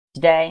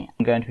Today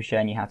I'm going to be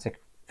showing you how to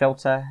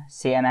filter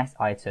CMS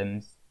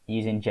items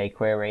using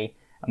jQuery,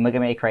 and we're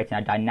going to be creating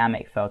a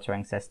dynamic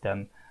filtering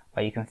system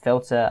where you can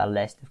filter a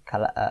list of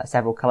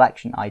several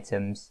collection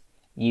items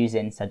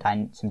using some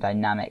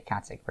dynamic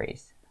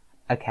categories.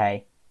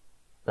 Okay,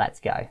 let's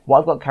go.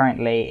 What I've got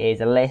currently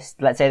is a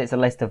list. Let's say it's a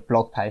list of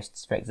blog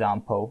posts, for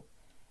example.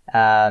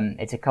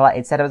 It's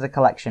set up as a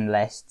collection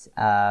list,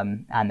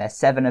 and there's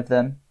 7 of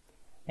them.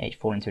 They each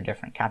fall into a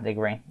different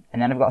category.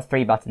 And then I've got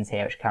 3 buttons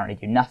here which currently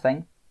do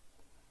nothing.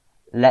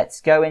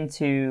 Let's go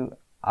into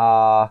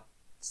our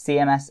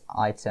CMS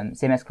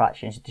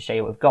collection just to show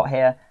you what we've got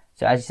here.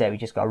 So as you say, we've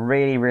just got a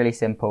really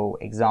simple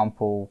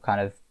example kind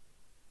of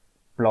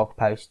blog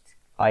post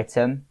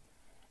item.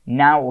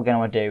 Now what we're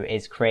going to do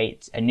is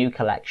create a new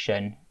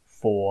collection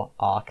for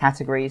our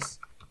categories.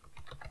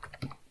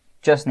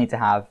 Just need to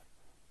have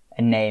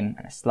a name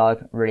and a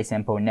slug, really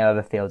simple, no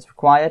other fields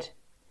required.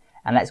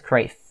 And let's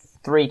create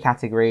 3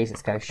 categories.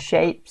 Let's go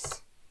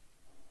shapes,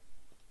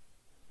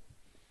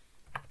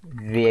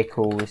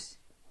 vehicles,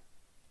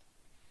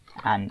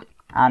 and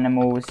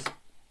animals.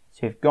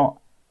 So we've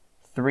got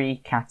 3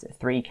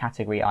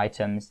 category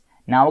items.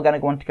 Now we're going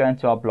to want to go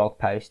into our blog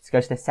posts, go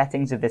to the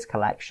settings of this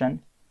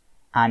collection,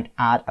 and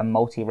add a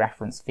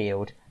multi-reference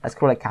field. Let's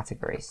call it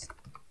categories.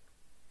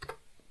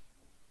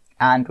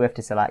 And we have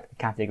to select the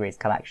categories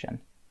collection.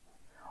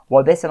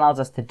 What this allows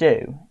us to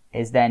do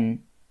is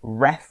then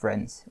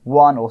reference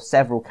one or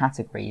several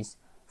categories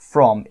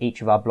from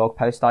each of our blog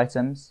post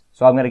items.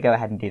 So I'm going to go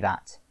ahead and do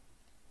that.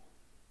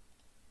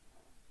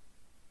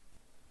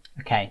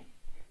 Okay,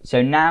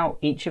 so now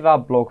each of our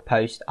blog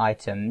post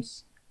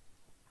items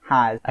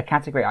has a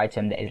category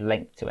item that is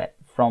linked to it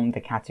from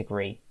the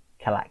category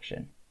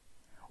collection.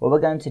 What we're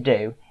going to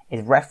do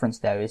is reference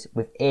those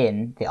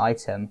within the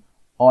item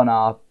on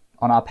our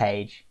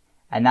page,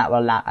 and that will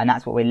allow, and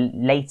that's what we're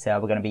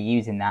going to be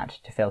using that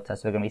to filter.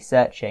 So we're going to be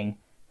searching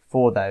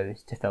for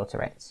those to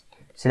filter it.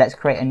 So let's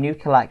create a new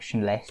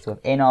collection list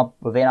within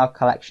our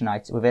collection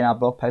item, within our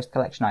blog post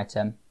collection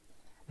item.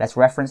 Let's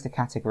reference the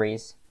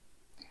categories.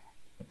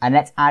 And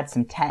let's add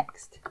some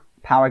text,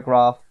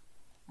 paragraph,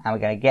 and we're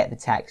going to get the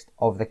text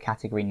of the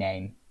category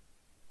name.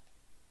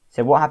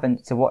 So what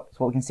happens? So what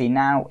we can see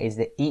now is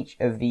that each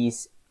of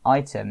these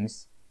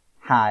items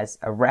has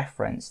a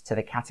reference to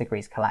the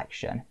categories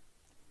collection,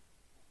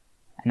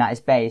 and that is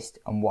based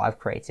on what I've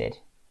created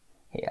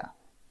here.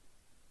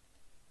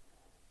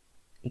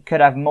 You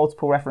could have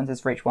multiple references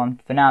for each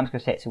one. For now, I'm just going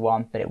to stick to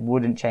one, but it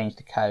wouldn't change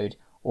the code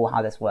or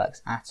how this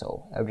works at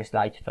all. It would just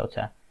allow you to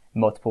filter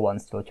multiple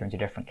ones to filter into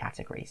different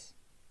categories.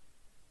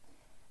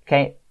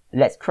 Okay,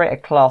 let's create a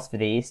class for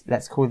these.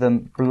 Let's call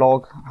them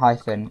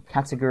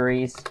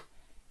blog-categories,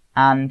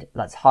 and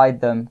let's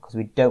hide them because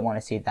we don't want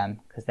to see them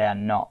because they are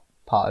not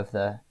part of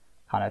the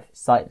kind of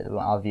site that we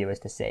want our viewers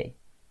to see.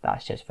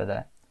 That's just for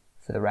the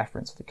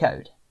reference of the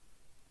code.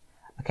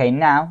 Okay,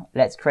 now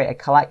let's create a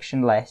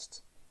collection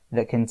list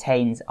that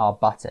contains our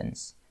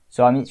buttons.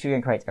 So I'm literally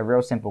going to create a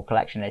real simple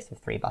collection list with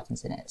 3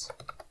 buttons in it.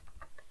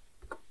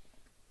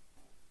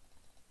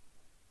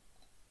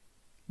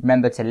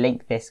 Remember to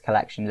link this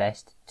collection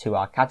list to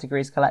our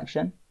categories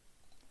collection,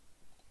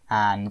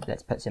 and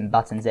let's put some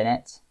buttons in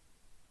it.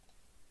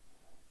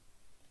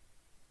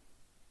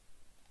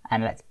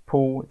 And let's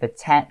pull the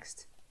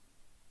text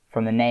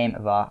from the name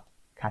of our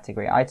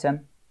category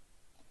item.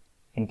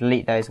 You can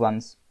delete those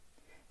ones.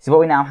 So what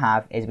we now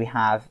have is we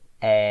have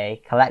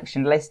a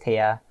collection list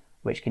here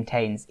which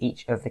contains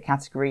each of the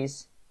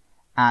categories,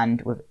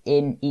 and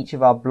within each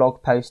of our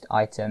blog post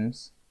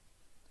items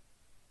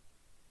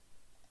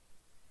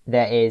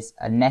there is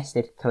a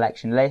nested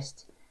collection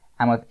list,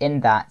 and within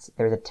that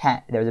there is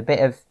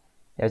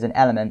an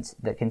element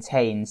that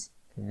contains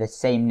the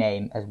same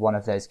name as one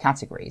of those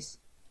categories.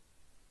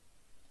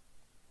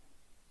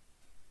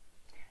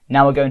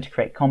 Now we're going to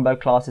create combo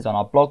classes on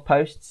our blog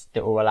posts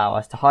that will allow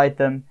us to hide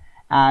them,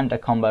 and a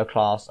combo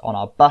class on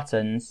our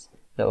buttons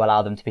that will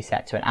allow them to be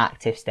set to an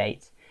active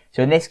state.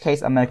 So in this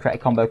case, I'm going to create a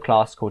combo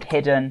class called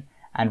hidden,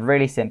 and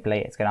really simply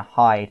it's going to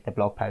hide the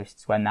blog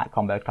posts when that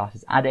combo class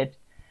is added.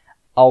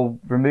 I'll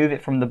remove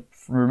it from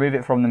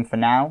them for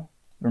now,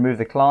 remove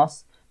the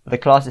class, but the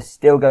class is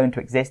still going to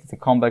exist as a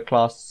combo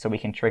class, so we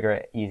can trigger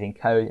it using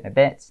code in a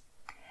bit.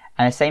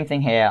 And the same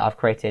thing here, I've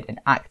created an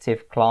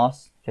active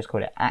class, just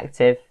called it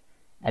active,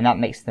 and that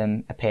makes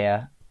them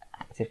appear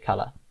active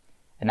color,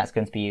 and that's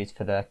going to be used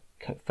for the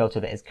filter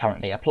that is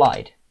currently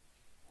applied.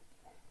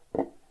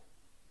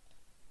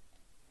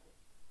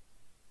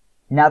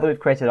 Now that we've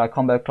created our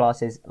combo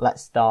classes,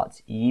 let's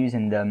start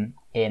using them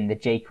in the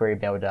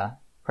jQuery builder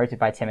created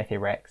by Timothy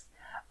Ricks.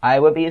 I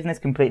won't be using this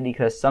completely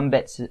because some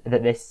bits of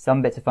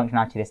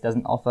functionality this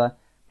doesn't offer,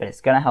 but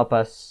it's going to help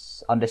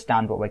us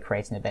understand what we're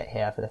creating a bit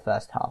here for the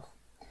first half.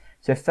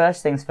 So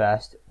first things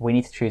first, we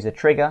need to choose a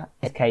trigger.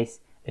 In this case,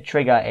 the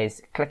trigger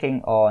is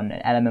clicking on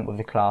an element with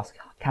the class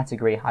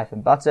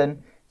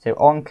category-button. So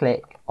on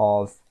click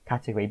of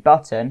category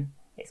button,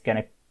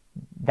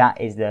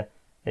 that is the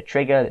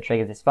trigger that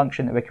triggers this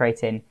function that we're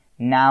creating.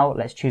 Now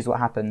let's choose what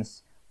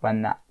happens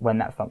when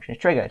that function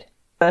is triggered.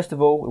 First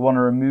of all, we want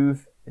to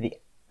remove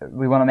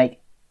we want to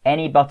make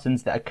any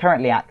buttons that are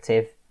currently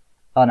active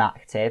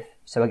unactive.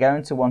 So we're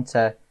going to want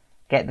to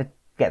get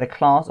the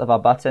class of our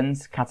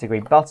buttons,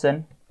 category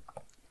button,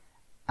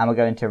 and we're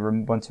going to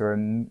want to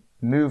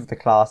remove the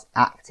class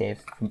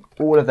active from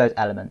all of those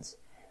elements.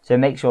 So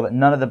make sure that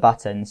none of the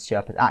buttons show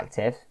up as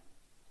active.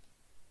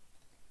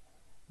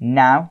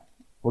 Now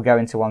we're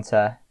going to want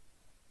to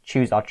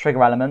choose our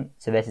trigger element.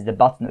 So this is the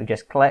button that we've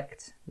just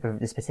clicked,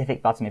 the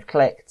specific button we've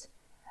clicked,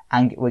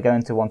 and we're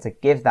going to want to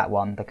give that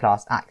one the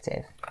class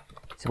active.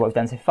 So what we've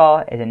done so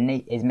far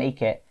is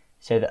make it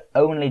so that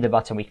only the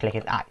button we click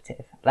is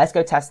active. Let's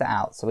go test that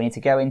out. So we need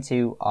to go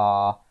into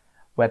our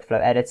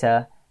Webflow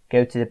editor,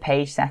 go to the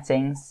page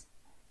settings,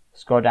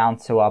 scroll down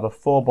to our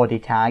before body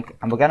tag,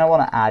 and we're going to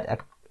want to add a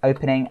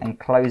opening and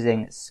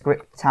closing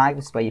script tag.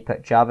 This is where you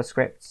put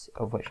JavaScript,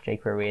 of which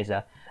jQuery is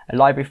a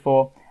library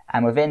for,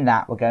 and within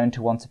that we're going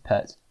to want to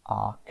put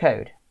our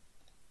code.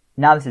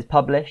 Now this is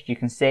published, you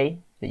can see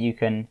that you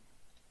can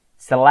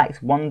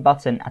select one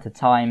button at a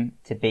time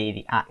to be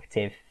the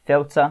active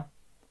filter,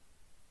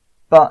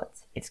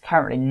 but it's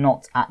currently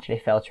not actually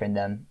filtering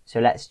them.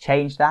 So let's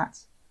change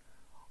that.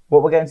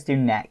 What we're going to do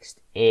next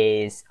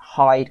is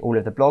hide all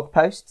of the blog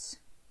posts.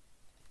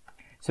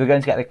 So we're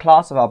going to get the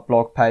class of our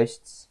blog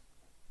posts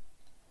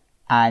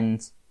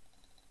and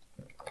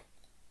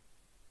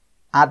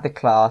add the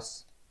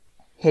class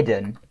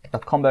hidden, the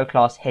combo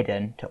class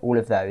hidden to all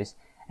of those.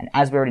 And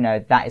as we already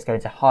know, that is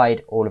going to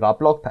hide all of our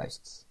blog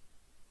posts.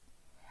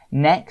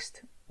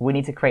 Next, we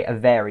need to create a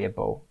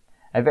variable.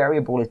 A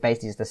variable is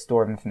basically just a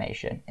store of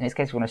information. In this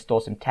case, we want to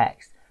store some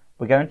text.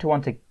 We're going to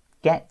want to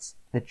get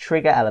the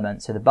trigger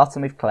element, so the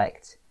button we've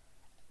clicked.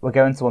 We're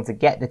going to want to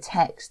get the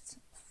text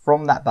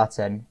from that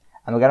button,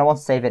 and we're going to want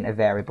to save it in a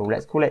variable.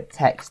 Let's call it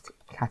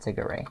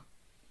textCategory.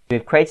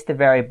 We've created the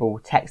variable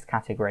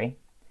textCategory.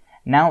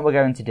 Now what we're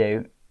going to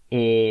do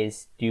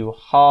is do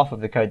half of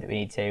the code that we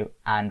need to,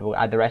 and we'll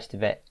add the rest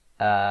of it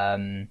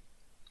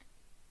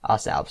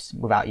ourselves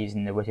without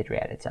using the Wizardry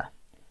editor.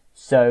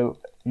 So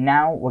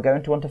now we're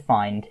going to want to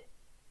find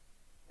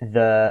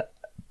the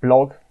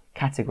blog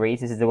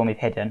categories. This is the one we've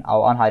hidden.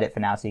 I'll unhide it for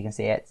now so you can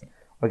see it.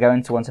 We're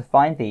going to want to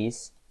find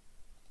these.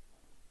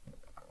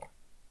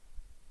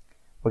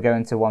 We're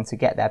going to want to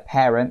get their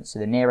parent, so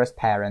the nearest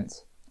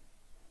parent,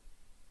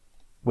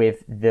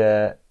 with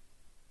the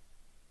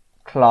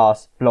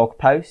class blog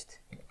post.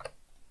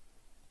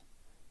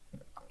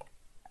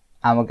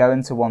 And we're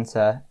going to want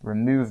to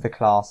remove the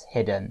class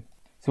hidden.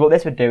 So what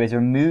this would do is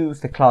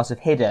remove the class of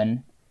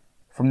hidden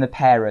from the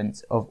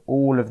parent of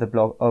all of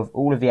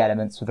the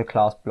elements of the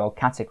class blog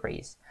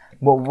categories.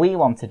 What we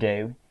want to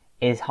do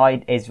is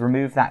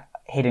remove that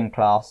hidden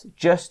class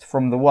just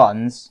from the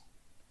ones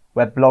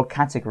where blog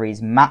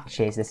categories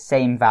matches the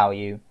same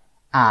value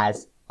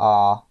as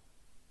our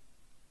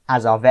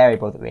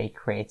variable that we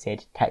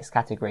created, text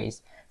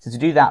categories. So to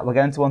do that, we're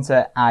going to want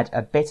to add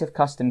a bit of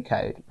custom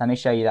code. Let me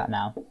show you that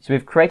now. So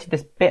we've created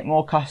this bit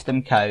more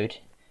custom code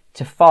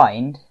to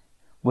find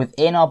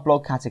within our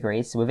blog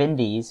categories, so within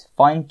these,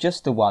 find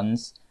just the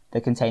ones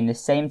that contain the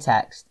same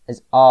text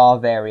as our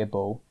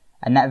variable,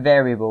 and that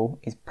variable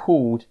is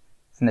pulled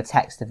from the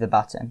text of the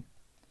button.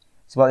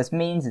 So what this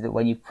means is that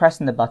when you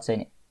press on the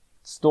button, it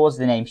stores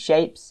the name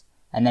shapes,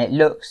 and then it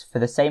looks for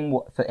the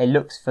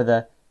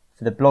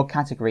blog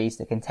categories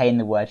that contain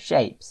the word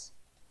shapes.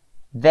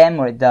 Then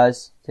what it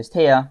does, just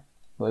here,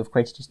 what we've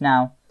created just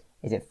now,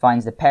 is it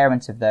finds the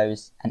parent of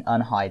those and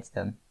unhides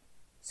them.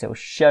 So it will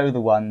show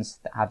the ones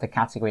that have the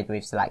category that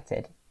we've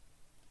selected.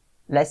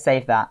 Let's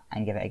save that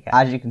and give it a go.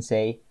 As you can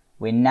see,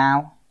 we're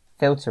now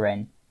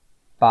filtering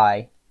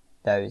by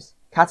those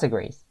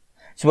categories.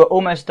 So we're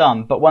almost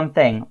done, but one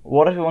thing,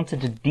 what if we wanted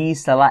to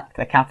deselect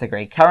a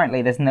category?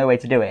 Currently, there's no way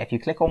to do it. If you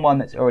click on one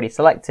that's already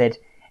selected,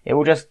 it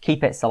will just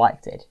keep it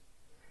selected.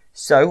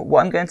 So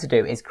what I'm going to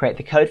do is create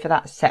the code for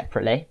that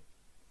separately.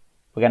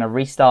 We're going to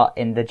restart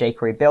in the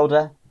jQuery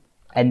builder,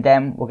 and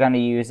then we're going to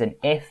use an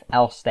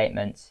if-else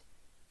statement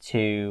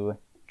to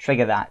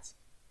trigger that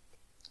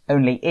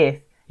only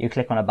if you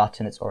click on a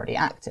button that's already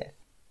active.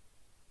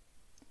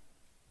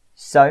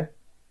 So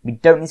we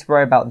don't need to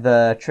worry about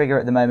the trigger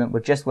at the moment.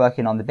 We're just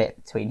working on the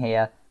bit between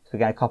here. So we're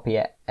going to copy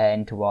it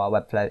into our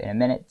Webflow in a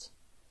minute.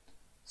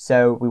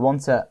 So we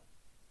want to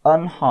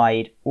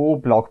unhide all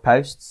blog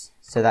posts.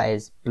 So that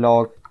is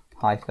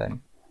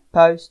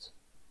blog-post,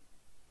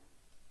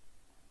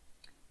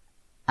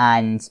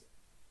 and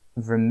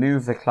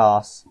remove the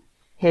class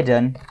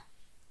hidden.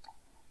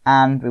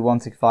 And we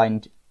want to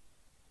find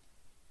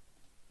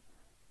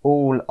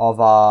all of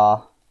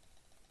our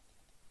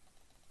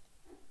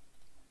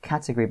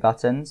category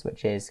buttons,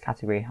 which is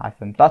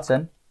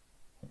category-button,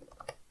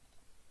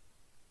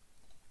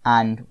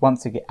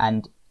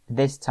 and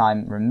this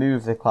time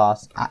remove the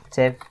class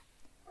active.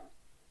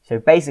 So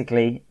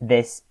basically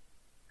this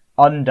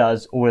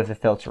undoes all of the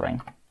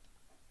filtering.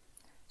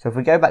 So if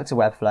we go back to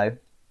Webflow,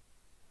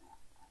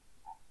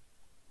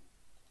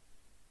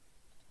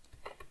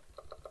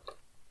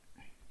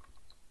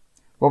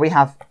 what we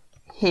have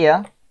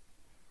here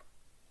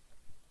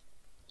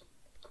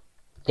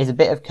is a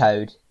bit of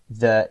code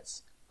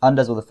that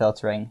undoes all the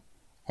filtering,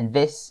 and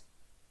this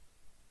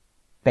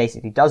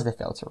basically does the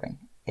filtering.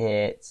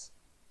 It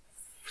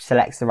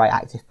selects the right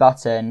active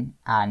button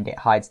and it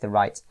hides the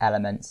right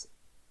elements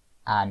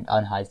and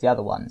unhides the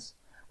other ones.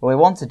 What we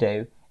want to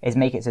do is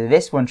make it so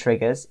this one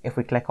triggers if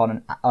we click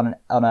on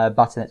a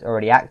button that's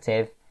already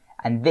active,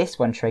 and this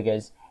one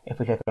triggers if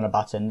we click on a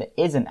button that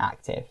isn't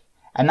active.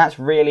 And that's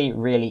really,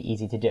 really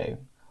easy to do.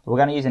 We're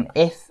going to use an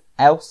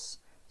if-else.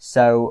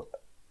 So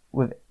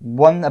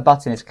when a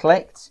button is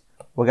clicked,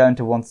 we're going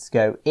to want to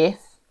go if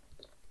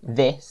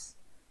this.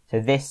 So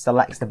this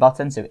selects the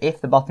button. So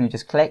if the button we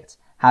just clicked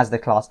has the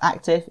class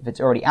active, if it's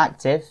already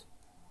active,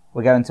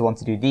 we're going to want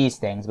to do these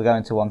things. We're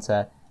going to want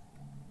to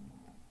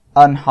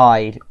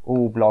unhide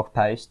all blog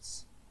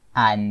posts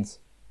and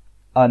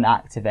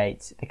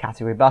unactivate the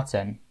category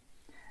button.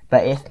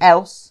 But if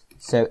else,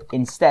 so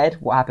instead,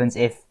 what happens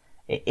if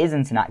it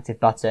isn't an active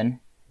button,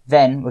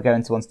 then we're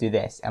going to want to do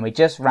this. And we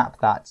just wrap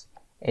that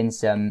in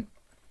some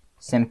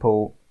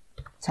simple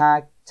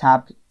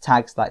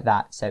tags like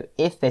that. So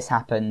if this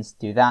happens,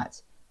 do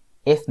that.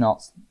 If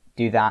not,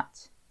 do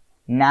that.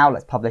 Now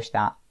let's publish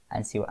that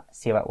and see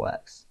how it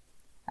works.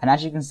 And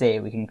as you can see,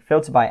 we can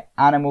filter by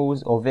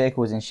animals or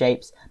vehicles and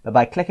shapes, but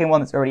by clicking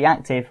one that's already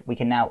active, we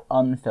can now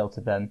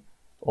unfilter them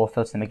or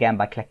filter them again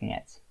by clicking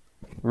it.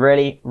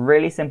 Really,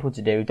 really simple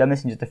to do. Done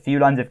this in just a few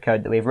lines of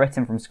code that we've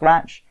written from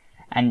scratch,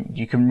 and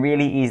you can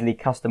really easily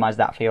customize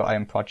that for your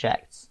own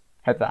projects.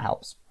 Hope that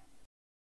helps.